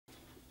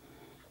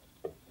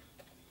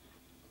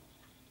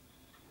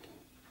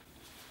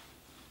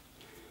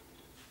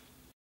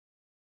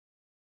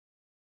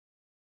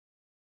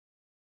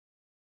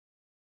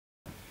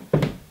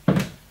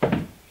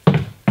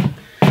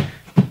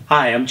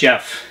Hi, I'm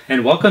Jeff,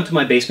 and welcome to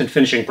my basement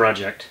finishing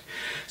project.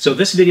 So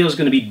this video is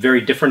going to be very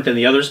different than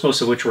the others,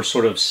 most of which were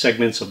sort of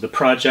segments of the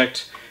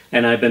project,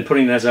 and I've been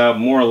putting those out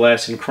more or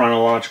less in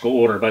chronological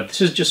order, but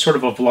this is just sort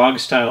of a vlog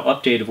style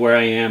update of where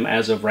I am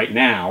as of right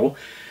now.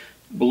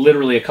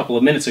 Literally a couple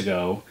of minutes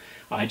ago,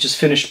 I just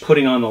finished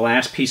putting on the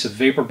last piece of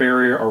vapor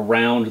barrier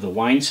around the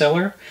wine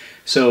cellar,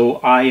 so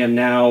I am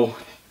now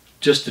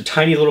just a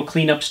tiny little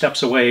cleanup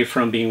steps away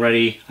from being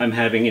ready. I'm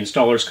having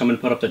installers come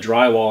and put up the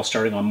drywall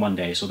starting on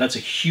Monday. So that's a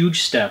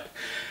huge step.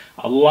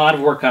 A lot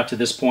of work got to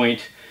this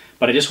point,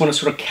 but I just want to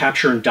sort of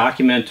capture and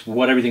document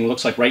what everything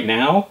looks like right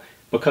now,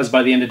 because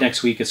by the end of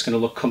next week it's going to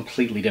look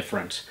completely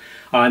different.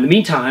 In the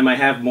meantime, I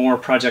have more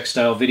project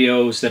style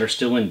videos that are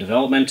still in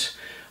development.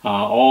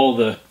 All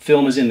the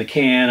film is in the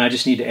can. I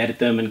just need to edit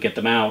them and get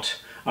them out.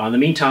 In the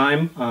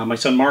meantime, my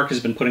son Mark has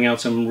been putting out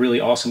some really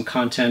awesome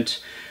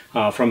content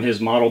from his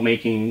model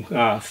making,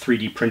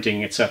 3D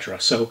printing, etc.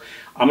 So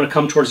I'm going to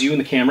come towards you in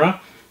the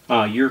camera.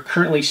 You're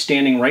currently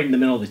standing right in the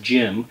middle of the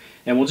gym,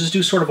 and we'll just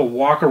do sort of a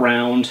walk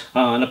around,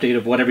 an update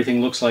of what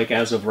everything looks like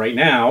as of right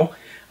now.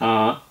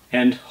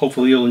 And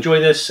hopefully you'll enjoy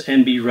this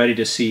and be ready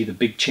to see the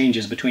big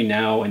changes between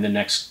now and the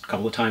next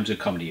couple of times that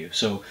come to you.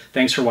 So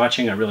thanks for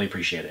watching. I really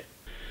appreciate it.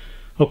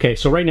 Okay,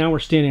 so right now we're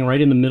standing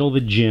right in the middle of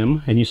the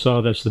gym, and you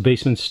saw that's the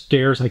basement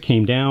stairs I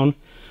came down.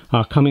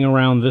 Coming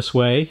around this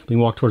way, let me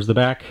walk towards the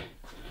back.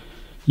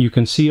 You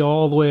can see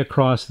all the way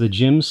across the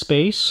gym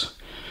space.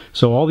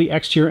 So all the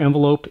exterior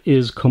envelope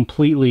is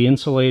completely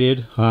insulated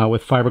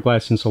with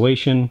fiberglass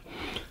insulation.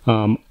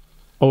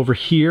 Over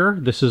here,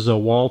 this is a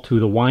wall to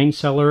the wine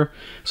cellar.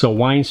 So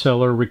wine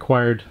cellar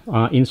required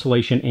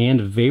insulation and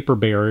vapor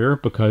barrier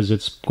because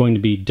it's going to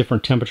be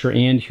different temperature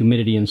and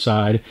humidity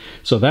inside.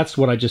 So that's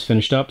what I just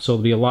finished up. So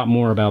there'll be a lot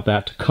more about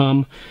that to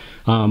come.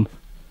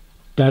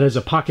 That is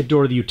a pocket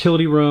door to the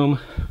utility room.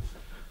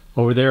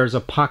 Over there is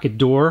a pocket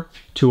door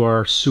to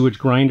our sewage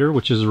grinder,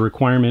 which is a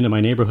requirement in my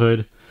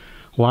neighborhood.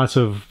 Lots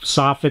of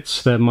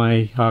soffits that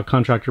my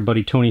contractor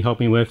buddy Tony helped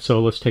me with,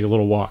 so let's take a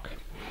little walk.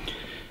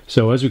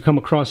 So as we come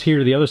across here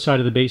to the other side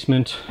of the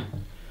basement,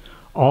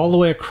 all the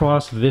way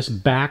across this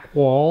back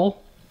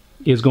wall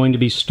is going to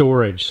be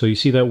storage. So you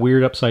see that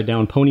weird upside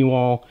down pony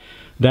wall?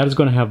 That is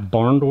going to have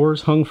barn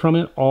doors hung from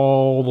it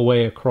all the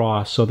way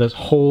across. So this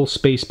whole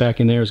space back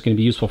in there is going to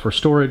be useful for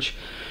storage.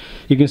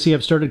 You can see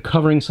I've started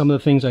covering some of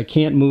the things I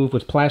can't move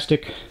with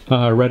plastic,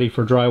 ready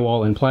for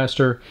drywall and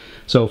plaster.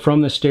 So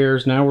from the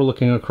stairs, now we're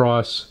looking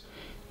across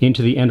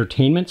into the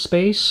entertainment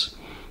space.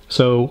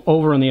 So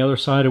over on the other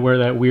side of where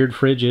that weird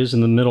fridge is in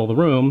the middle of the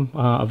room,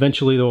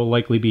 eventually there will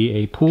likely be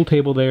a pool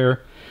table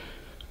there.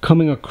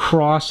 Coming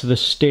across the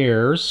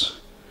stairs,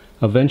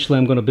 eventually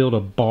I'm going to build a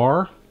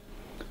bar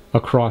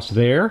across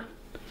there.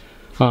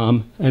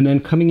 And then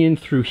coming in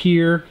through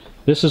here,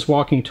 this is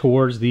walking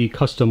towards the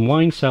custom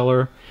wine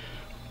cellar.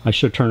 I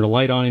should turn the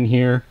light on in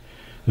here.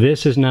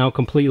 This is now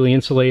completely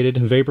insulated,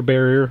 vapor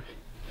barrier,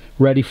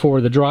 ready for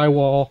the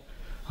drywall,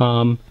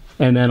 and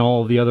then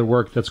all of the other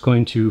work that's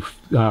going to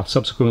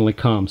subsequently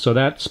come. So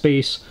that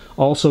space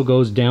also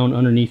goes down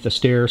underneath the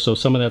stairs, so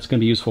some of that's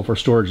going to be useful for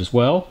storage as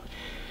well.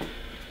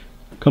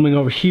 Coming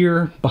over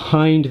here,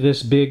 behind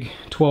this big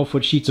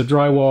 12-foot sheets of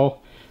drywall,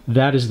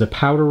 that is the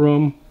powder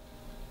room.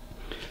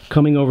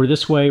 Coming over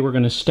this way, we're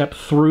going to step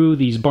through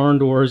these barn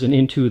doors and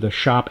into the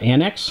shop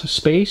annex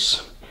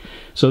space.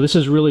 So this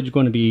is really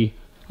going to be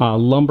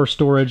lumber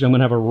storage. I'm going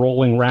to have a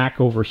rolling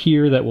rack over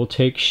here that will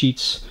take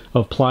sheets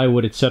of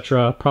plywood,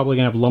 etc. Probably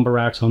going to have lumber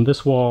racks on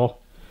this wall,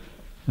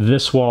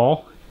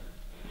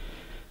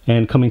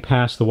 and coming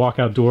past the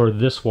walkout door,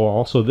 this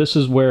wall. So this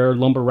is where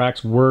lumber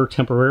racks were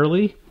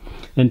temporarily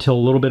until a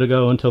little bit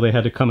ago, until they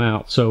had to come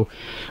out. So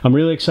I'm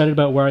really excited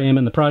about where I am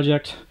in the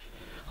project.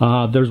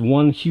 There's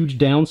one huge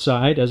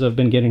downside as I've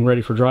been getting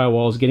ready for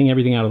drywall, is getting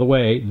everything out of the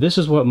way. This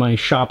is what my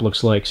shop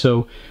looks like.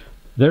 So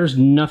there's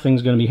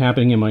nothing's going to be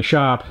happening in my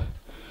shop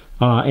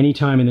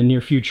anytime in the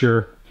near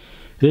future.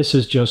 This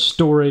is just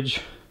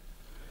storage,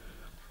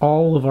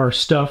 all of our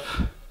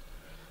stuff,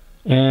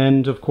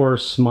 and of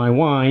course my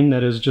wine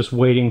that is just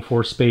waiting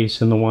for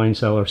space in the wine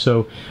cellar.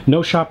 So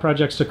no shop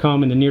projects to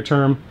come in the near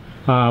term,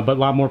 but a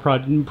lot more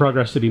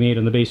progress to be made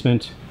in the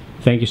basement.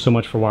 Thank you so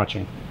much for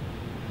watching.